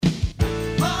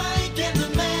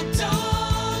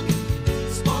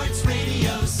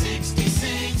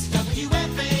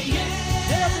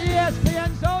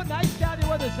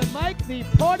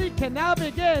can now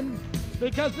begin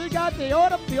because we got the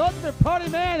ultimate party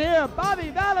man here, Bobby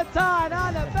Valentine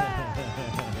on the band.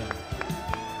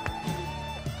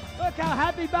 Look how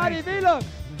happy Bobby V looks.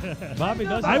 Bobby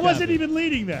does. I wasn't even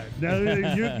leading that. No,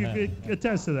 you could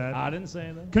attest to that. I didn't say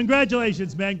anything.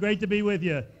 Congratulations, man. Great to be with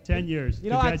you. 10 years. You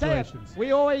know, I tell you, Congratulations.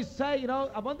 we always say,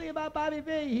 one thing about Bobby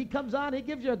V, he comes on, he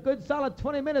gives you a good solid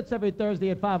 20 minutes every Thursday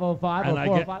at 5:05 or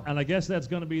 4:05. And I guess that's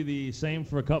going to be the same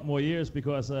for a couple more years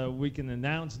because we can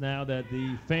announce now that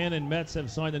the Fan and Mets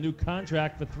have signed a new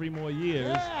contract for 3 more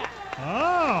years. Yeah.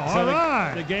 Oh, So all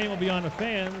right. the game will be on the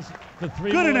Fans for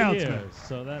 3 Good more announcement. years.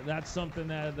 So that's something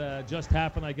that just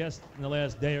happened, I guess, in the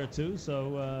last day or two.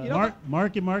 So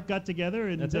Mark and Mark got together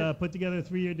and That's it. put together a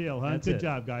 3-year deal. Huh? That's Good it.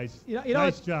 job, guys. Nice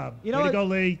Nice job. you know Way to what- go,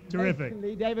 Lee. Terrific.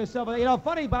 Lee Davis Silva.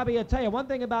 Funny, Bobby, I'll tell you one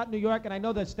thing about New York, and I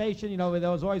know the station,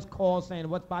 there was always calls saying,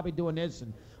 what's Bobby doing this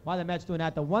and why the Mets doing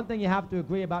that. The one thing you have to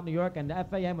agree about New York and the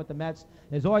FAN with the Mets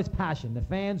is always passion. The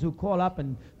fans who call up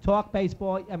and talk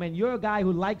baseball. I mean, you're a guy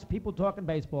who likes people talking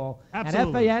baseball.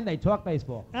 Absolutely. And FAN, they talk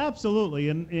baseball. Absolutely,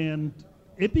 and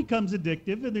it becomes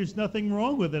addictive, and there's nothing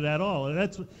wrong with it at all.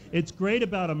 And it's great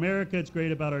about America. It's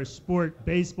great about our sport,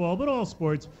 baseball, but all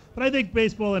sports. But I think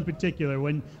baseball in particular,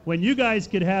 when you guys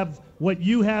could have what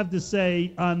you have to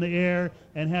say on the air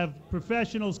and have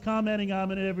professionals commenting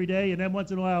on it every day, and then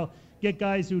once in a while get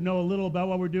guys who know a little about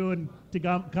what we're doing to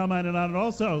comment on it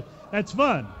also. That's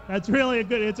fun. That's really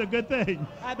it's a good thing.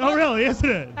 No, really, isn't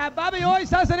it? And Bobby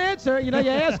always has an answer. You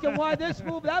ask him why this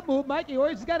move, that move, Mike, he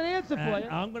always got an answer for and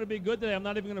you. I'm going to be good today. I'm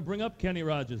not even going to bring up Kenny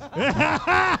Rogers.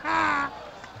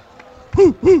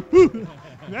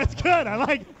 That's good. I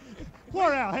like it.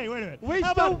 Poor Al. Hey, wait a minute.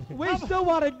 We still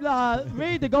wanted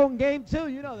Reed to go in game 2.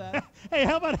 You know that. Hey,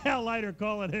 how about Al Leiter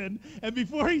calling in? And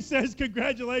before he says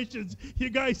congratulations, you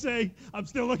guys say, I'm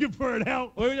still looking for an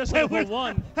out. We were just looking for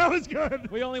one. That was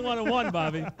good. We only wanted one,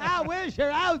 Bobby. Al, where's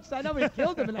your outs? I know we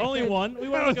killed him in that Only game. one. We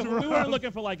That was weren't looking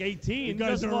rough. for like 18. You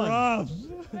guys just are one. rough.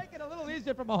 Make it a little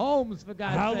easier for Mahomes, for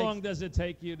God's How sakes. long does it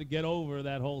take you to get over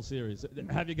that whole series?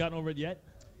 Have you gotten over it yet?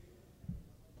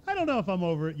 I don't know if I'm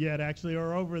over it yet, actually,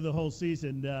 or over the whole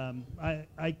season.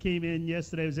 I came in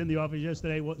yesterday. I was in the office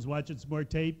yesterday, was watching some more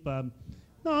tape. No,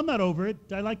 I'm not over it.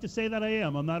 I like to say that I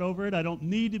am. I'm not over it. I don't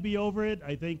need to be over it.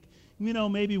 I think,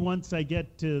 maybe once I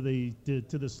get to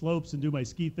the slopes and do my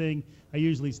ski thing, I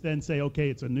usually then say, okay,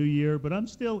 it's a new year. But I'm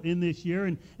still in this year,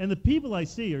 and the people I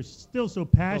see are still so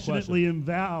passionately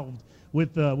involved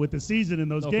with the season in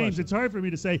those No games. question. It's hard for me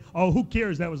to say, oh, who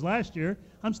cares? That was last year.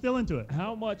 I'm still into it.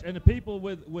 How much, and the people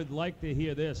would like to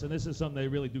hear this, and this is something they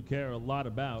really do care a lot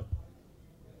about.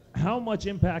 How much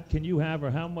impact can you have,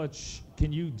 or how much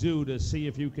can you do to see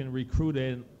if you can recruit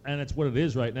and it's what it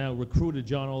is right now, recruit a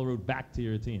John Olerud back to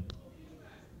your team?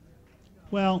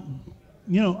 Well,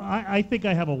 I think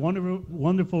I have a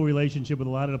wonderful relationship with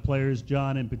a lot of the players,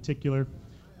 John in particular.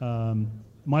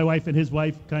 My wife and his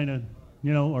wife kind of,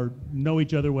 know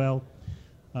each other well.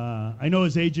 I know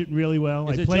his agent really well.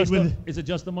 Is it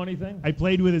just the money thing? I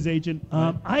played with his agent.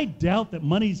 Right. I doubt that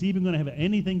money's even going to have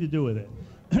anything to do with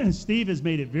it. Steve has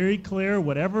made it very clear,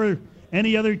 whatever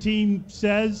any other team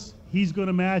says, he's going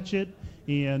to match it.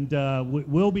 And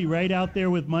we'll be right out there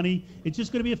with money. It's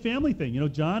just going to be a family thing.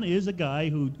 John is a guy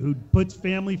who puts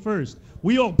family first.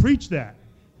 We all preach that.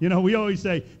 We always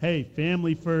say, hey,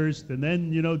 family first, and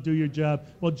then, do your job.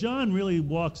 Well, John really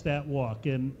walks that walk,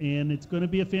 and it's going to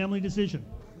be a family decision.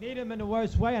 Need him in the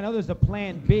worst way. I know there's a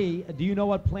plan B. Do you know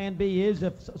what plan B is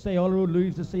if, say, Olerud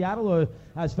leaves to Seattle, or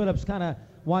as Phillips kind of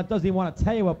doesn't he want to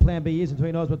tell you what plan B is until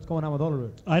he knows what's going on with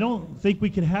Olerud? I don't think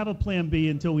we can have a plan B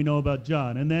until we know about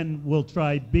John, and then we'll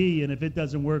try B, and if it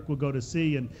doesn't work, we'll go to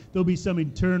C, and there'll be some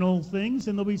internal things,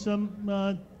 and there'll be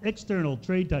some external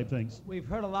trade type things. We've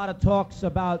heard a lot of talks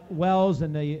about Wells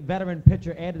and the veteran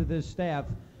pitcher added to this staff.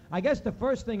 I guess the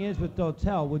first thing is with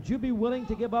Dotel. Would you be willing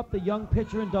to give up the young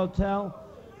pitcher in Dotel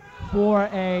for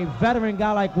a veteran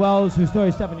guy like Wells who's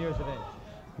 37 years of age?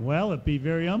 Well, it'd be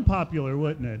very unpopular,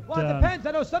 wouldn't it? Well, it depends.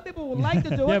 I know some people would like to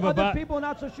do Yeah, it, but other people are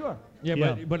not so sure.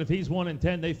 Yeah, but if he's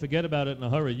 1-10, they forget about it in a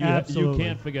hurry. You Absolutely.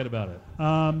 can't forget about it.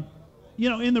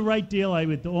 In the right deal, I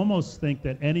would almost think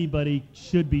that anybody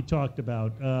should be talked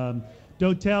about.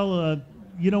 Dotel,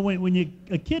 when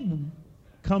a kid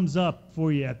comes up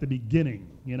for you at the beginning,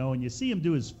 and you see him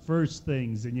do his first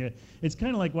things, and it's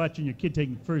kind of like watching your kid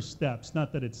taking first steps.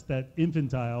 Not that it's that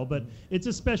infantile, but it's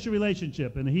a special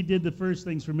relationship, and he did the first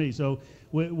things for me. So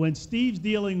when Steve's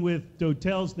dealing with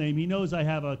Dotel's name, he knows I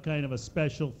have a kind of a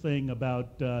special thing about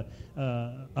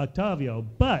Octavio.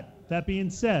 But that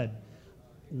being said,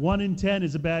 1-10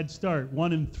 is a bad start.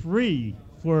 1-3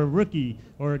 for a rookie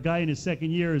or a guy in his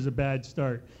second year is a bad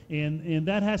start, and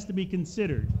that has to be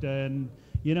considered. And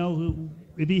you know,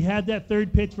 if he had that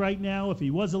third pitch right now, if he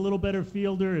was a little better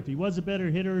fielder, if he was a better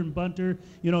hitter and bunter,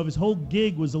 you know, if his whole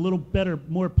gig was a little better,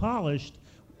 more polished,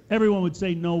 everyone would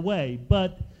say no way.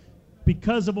 But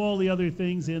because of all the other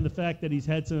things and the fact that he's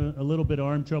had a little bit of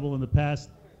arm trouble in the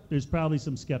past, there's probably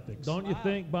some skeptics. Don't you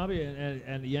think, Bobby,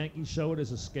 and the Yankees show it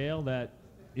as a scale that,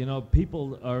 you know,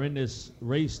 people are in this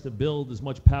race to build as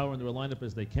much power into a lineup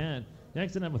as they can.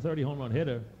 Yankees didn't have a 30 home run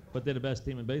hitter, but they're the best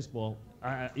team in baseball.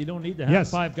 You don't need to have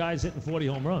 5 guys hitting 40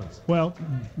 home runs. Well,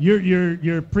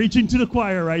 you're preaching to the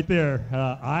choir right there.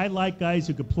 I like guys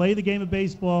who could play the game of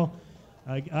baseball.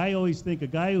 I always think a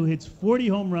guy who hits 40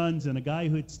 home runs and a guy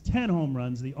who hits 10 home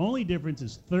runs, the only difference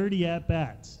is 30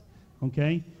 at-bats,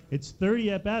 okay? It's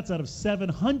 30 at-bats out of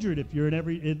 700 if you're an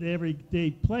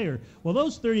everyday player. Well,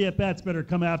 those 30 at-bats better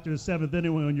come after the 7th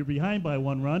inning when you're behind by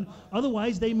 1 run.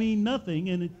 Otherwise, they mean nothing,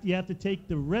 and you have to take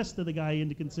the rest of the guy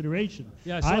into consideration.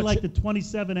 Yeah, I like the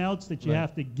 27 outs that you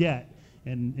have to get.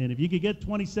 And if you could get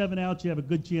 27 outs, you have a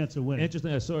good chance of winning.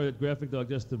 Interesting. I saw a graphic, Doug,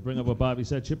 just to bring up what Bobby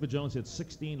said. Chipper Jones hit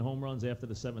 16 home runs after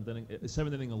the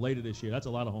 7th inning later this year. That's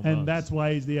a lot of home runs. And that's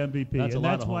why he's the MVP. And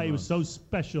that's why he was so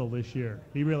special this year.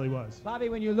 He really was. Bobby,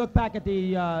 when you look back at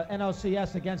the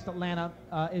NLCS against Atlanta,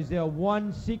 is there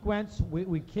one sequence?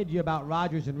 We kid you about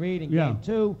Rogers and Reed in Game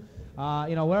 2. You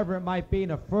know, whatever it might be in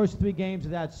the first 3 games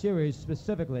of that series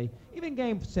specifically, even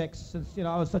Game 6, since, you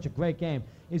know, it was such a great game.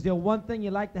 Is there one thing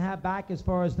you'd like to have back as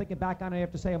far as thinking back on it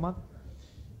after, say, a month?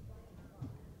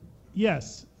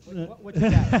 Yes. What's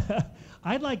that?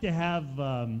 I'd like to have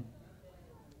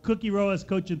Cookie Rojas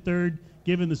coaching third,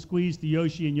 giving the squeeze to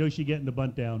Yoshi, and Yoshi getting the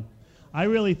bunt down. I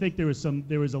really think there was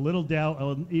a little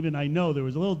doubt, even I know there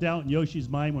was a little doubt in Yoshi's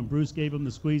mind when Bruce gave him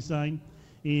the squeeze sign.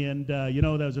 And, you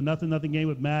know, that was a 0-0 game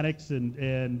with Maddox,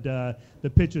 and the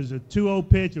pitch was a 2-0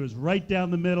 pitch. It was right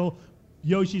down the middle.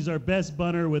 Yoshi's our best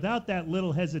bunter without that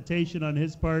little hesitation on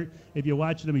his part. If you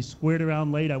watched him, he squared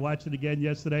around late. I watched it again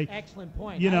yesterday. Excellent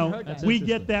point. You know, we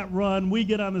get that run. We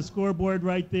get on the scoreboard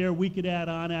right there. We could add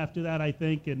on after that, I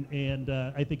think, and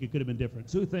I think it could have been different.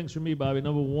 2 things for me, Bobby.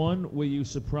 Number 1, were you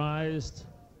surprised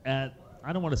at,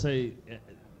 I don't want to say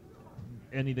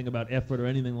anything about effort or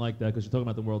anything like that because you're talking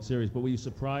about the World Series, but were you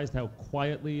surprised how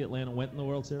quietly Atlanta went in the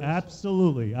World Series?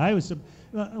 Absolutely. I was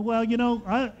well, you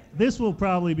know, this will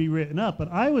probably be written up, but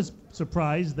I was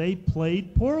surprised they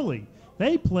played poorly.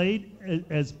 They played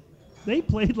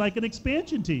like an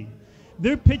expansion team.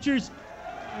 Their pitchers,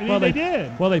 I mean, they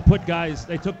did. Well, they took their defense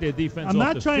off the field. I'm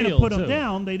not trying to put them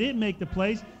down. They didn't make the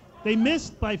plays. They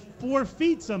missed by 4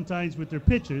 feet sometimes with their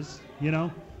pitches, you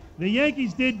know. The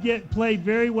Yankees did get played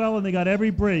very well, and they got every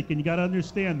break, and you got to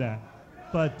understand that.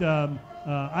 But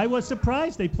I was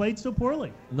surprised they played so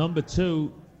poorly. Number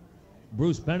 2,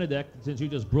 Bruce Benedict, since you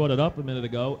just brought it up a minute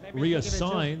ago,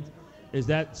 reassigned. Is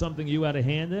that something you had a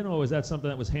hand in, or was that something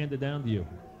that was handed down to you?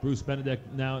 Bruce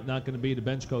Benedict now not going to be the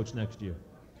bench coach next year.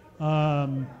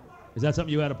 Is that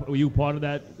something were you part of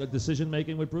that decision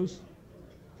making with Bruce?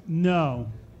 No,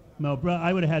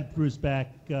 I would have had Bruce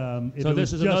back if it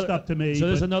was just up to me. So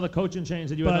there's another coaching change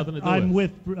that you had nothing to do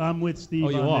with. I'm with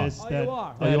Steve on this.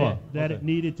 That it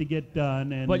needed to get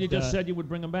done. And but you just said you would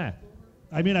bring him back.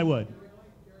 I mean, I would.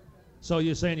 So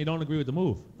you're saying you don't agree with the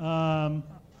move?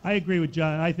 I agree with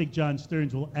John. I think John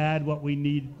Stearns will add what we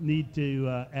need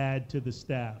to add to the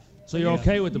staff. So you're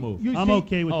okay with the move? I'm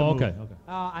okay with the move. Okay.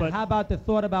 And how about the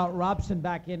thought about Robson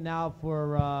back in now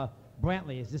for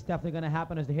Brantley? Is this definitely going to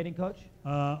happen as the hitting coach?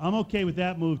 I'm okay with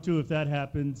that move, too, if that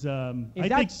happens. I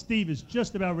think Steve is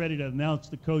just about ready to announce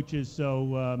the coaches, so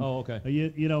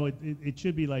you know, it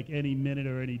should be like any minute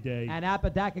or any day. And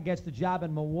Apodaca gets the job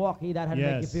in Milwaukee. That had to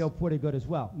make you feel pretty good as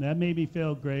well. That made me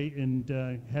feel great, and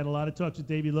had a lot of talks with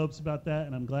Davey Lopes about that,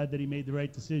 and I'm glad that he made the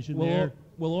right decision there.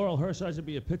 Will Oral Hershiser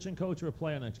be a pitching coach or a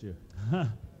player next year?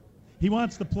 He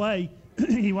wants to play.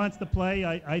 He wants to play.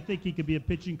 I think he could be a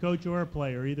pitching coach or a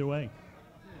player, either way.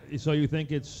 So you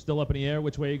think it's still up in the air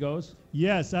which way he goes?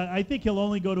 Yes, I think he'll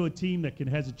only go to a team that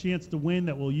has a chance to win,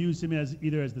 that will use him as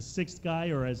either as the 6th guy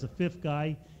or as the 5th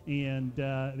guy. And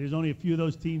there's only a few of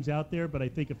those teams out there, but I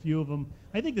think a few of them.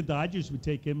 I think the Dodgers would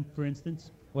take him, for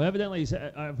instance. Well, evidently,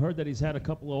 I've heard that he's had a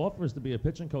couple of offers to be a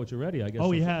pitching coach already. I guess.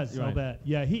 Oh, he has. Right. I'll bet.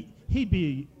 Yeah, he'd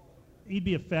be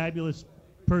a fabulous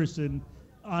person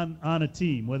on a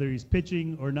team, whether he's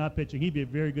pitching or not pitching. He'd be a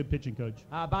very good pitching coach.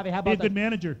 Bobby, how about be a good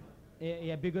manager?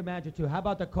 Yeah, be a good manager too. How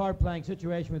about the card playing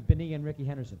situation with Benet and Ricky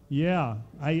Henderson? Yeah,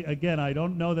 I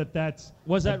don't know that that's.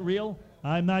 Was that real?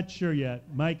 I'm not sure yet.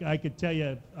 Mike, I could tell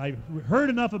you, I've heard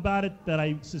enough about it that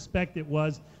I suspect it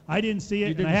was. I didn't see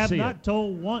it, and I have not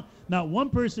told not one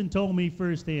person told me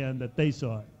firsthand that they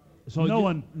saw it. So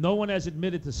no one has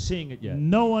admitted to seeing it yet.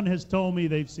 No one has told me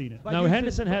they've seen it. But now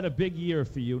Henderson had a big year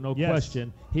for you, no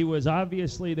question. He was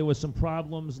obviously, there was some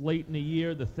problems late in the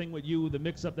year. The thing with you, the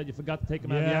mix-up that you forgot to take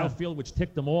him out of the outfield, which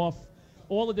ticked him off.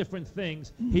 All the different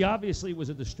things. He obviously was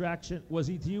a distraction. Was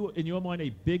he, to you, in your mind, a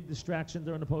big distraction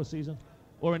during the postseason,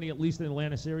 or at least in the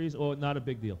Atlanta series, or not a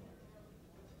big deal?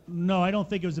 No, I don't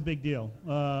think it was a big deal.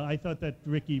 I thought that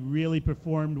Ricky really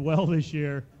performed well this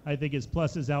year. I think his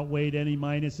pluses outweighed any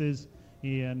minuses,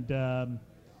 and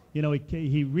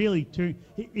he really turned.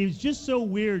 It was just so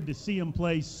weird to see him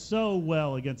play so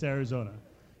well against Arizona,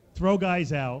 throw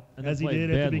guys out as he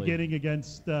did at the beginning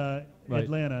against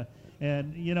Atlanta.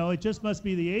 And, it just must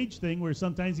be the age thing where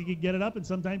sometimes he can get it up and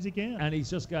sometimes he can't. And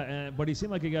he's just got, but he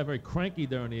seemed like he got very cranky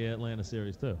during the Atlanta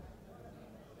series, too.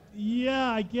 Yeah,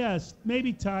 I guess.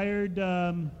 Maybe tired.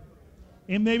 And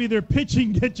maybe their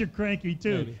pitching gets you cranky,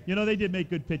 too. Maybe. They did make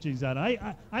good pitchings on it.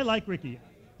 I like Ricky.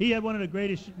 He had one of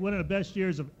the best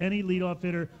years of any leadoff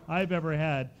hitter I've ever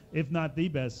had, if not the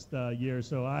best year.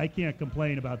 So I can't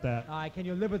complain about that. Can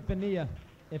you live with Bonilla?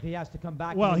 If he has to come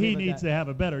back. Well, he needs to have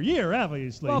a better year,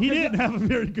 obviously. Well, he didn't have a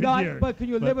very good year. But can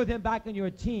you live with him back on your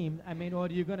team? I mean, or are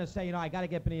you going to say, I got to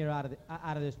get Bonilla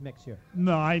out of this mix here?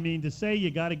 No, I mean, to say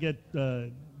you got to get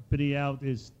Bonilla out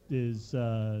is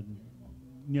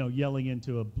yelling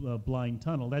into a blind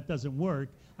tunnel. That doesn't work.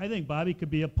 I think Bobby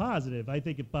could be a positive. I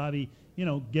think if Bobby,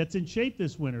 gets in shape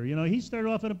this winter. He started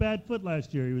off on a bad foot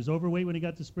last year. He was overweight when he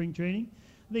got to spring training.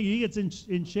 I think he gets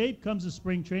in shape, comes to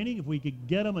spring training. If we could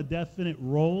get him a definite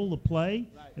role to play,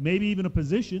 and maybe even a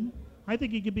position, I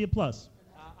think he could be a plus.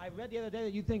 I read the other day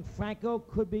that you think Franco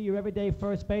could be your everyday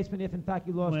first baseman if, in fact,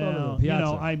 you lost all of them.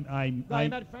 I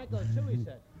meant Franco too. He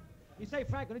said. You say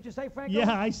Franco? Didn't you say Franco?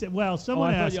 Yeah, I said. Well,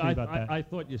 someone asked me about that. I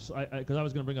thought you, because I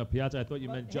was going to bring up Piazza. I thought you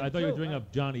meant. I thought you were bringing up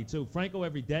Johnny too. Franco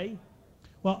every day.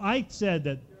 Well, I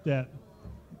said that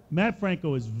Matt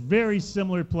Franco is a very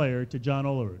similar player to John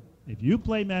Olerud. If you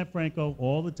play Matt Franco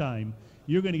all the time,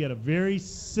 you're going to get a very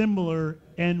similar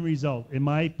end result, in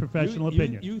my professional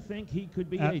opinion. You think he could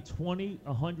be a 20,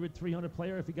 100, 300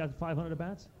 player if he got 500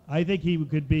 at-bats? I think he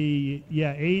could be,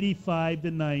 85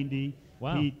 to 90.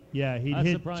 Wow. He'd That's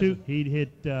hit surprising. he'd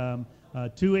hit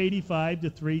 285 to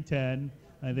 310.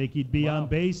 I think he'd be on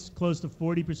base close to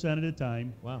 40% of the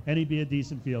time. Wow. And he'd be a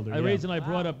decent fielder. The reason I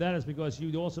brought up that is because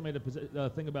you also made a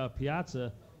thing about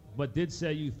Piazza, but did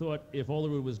say you thought if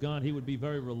Olerud was gone, he would be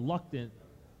very reluctant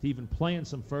to even play in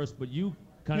some first, but you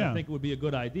kind of think it would be a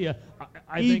good idea.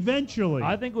 Eventually.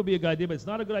 I think it would be a good idea, but it's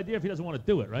not a good idea if he doesn't want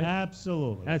to do it, right?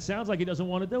 Absolutely. And it sounds like he doesn't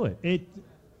want to do it.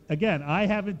 Again, I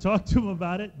haven't talked to him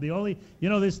about it. The only,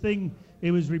 this thing,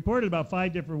 it was reported about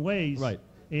 5 different ways. Right.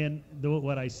 And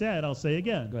what I said, I'll say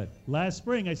again. Go ahead. Last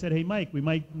spring, I said, hey, Mike, we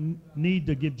might need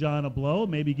to give John a blow,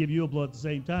 maybe give you a blow at the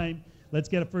same time. Let's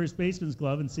get a first baseman's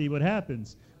glove and see what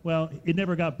happens. Well, it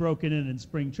never got broken in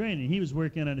spring training. He was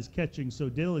working on his catching so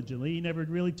diligently, he never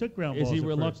really took ground balls. Is he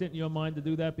reluctant in your mind to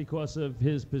do that because of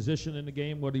his position in the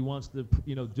game, what he wants to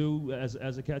do as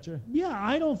a catcher? Yeah,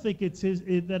 I don't think it's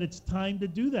that it's time to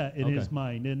do that in his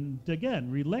mind. And again,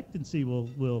 reluctancy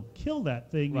will kill that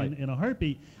thing in a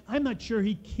heartbeat. I'm not sure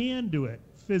he can do it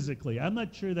physically. I'm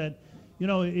not sure that,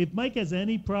 if Mike has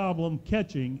any problem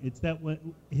catching, it's that when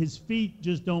his feet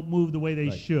just don't move the way they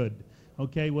should.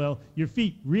 Okay, well, your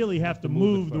feet really have to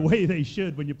move the way they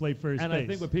should when you play first base. And I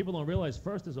think what people don't realize,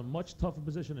 first is a much tougher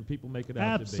position than people make it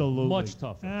out to be. Absolutely. Much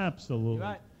tougher. Absolutely.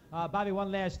 You're right. Bobby,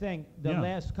 one last thing. The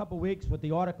last couple weeks with the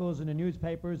articles in the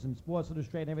newspapers and Sports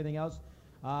Illustrated and everything else,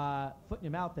 foot in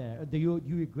your mouth there. Do you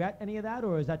regret any of that,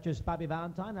 or is that just Bobby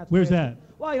Valentine? Where's that?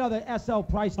 Well, the SL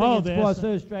Price thing in Sports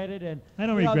Illustrated. And I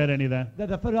don't regret any of that.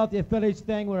 The Philadelphia Phillies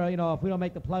thing where, if we don't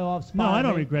make the playoffs. No, I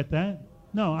don't regret that.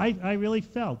 No, I really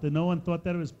felt that no one thought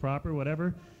that it was proper,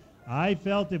 whatever. I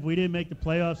felt if we didn't make the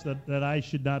playoffs that I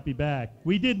should not be back.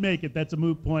 We did make it. That's a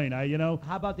moot point. How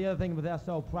about the other thing with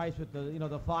SL Price with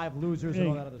the 5 losers and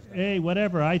all that other stuff? Hey,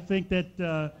 whatever. I think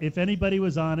that if anybody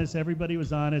was honest, everybody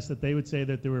was honest, that they would say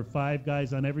that there were 5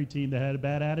 guys on every team that had a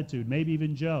bad attitude, maybe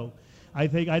even Joe. I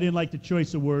think I didn't like the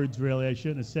choice of words, really. I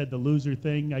shouldn't have said the loser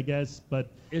thing, I guess. But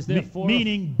is there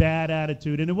meaning bad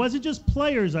attitude. And it wasn't just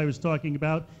players I was talking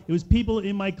about. It was people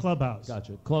in my clubhouse.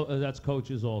 Gotcha. That's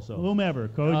coaches also. Whomever.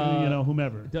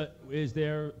 Whomever. Is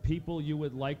there people you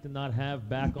would like to not have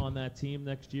back on that team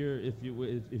next year if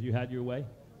you had your way?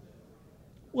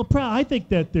 Well, I think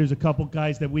that there's a couple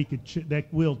guys that we could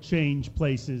that will change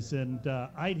places. And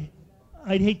I'd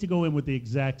hate to go in with the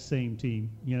exact same team,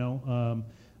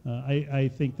 I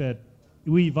think that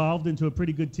we evolved into a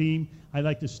pretty good team. I'd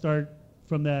like to start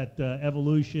from that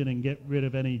evolution and get rid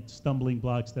of any stumbling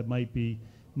blocks that might be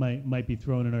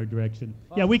thrown in our direction.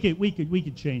 Yeah, we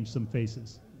could change some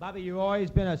faces. Bobby, you've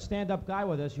always been a stand-up guy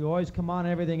with us. You always come on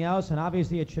and everything else, and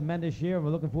obviously a tremendous year, and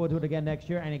we're looking forward to it again next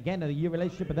year. And again, a year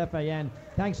relationship with FAN.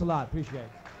 Thanks a lot. Appreciate it.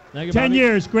 Thank you, 10 Bobby.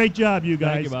 years. Great job, you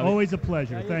guys. Thank you, Bobby. Always a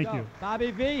pleasure. There Thank go. you.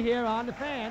 Bobby V here on the Fan.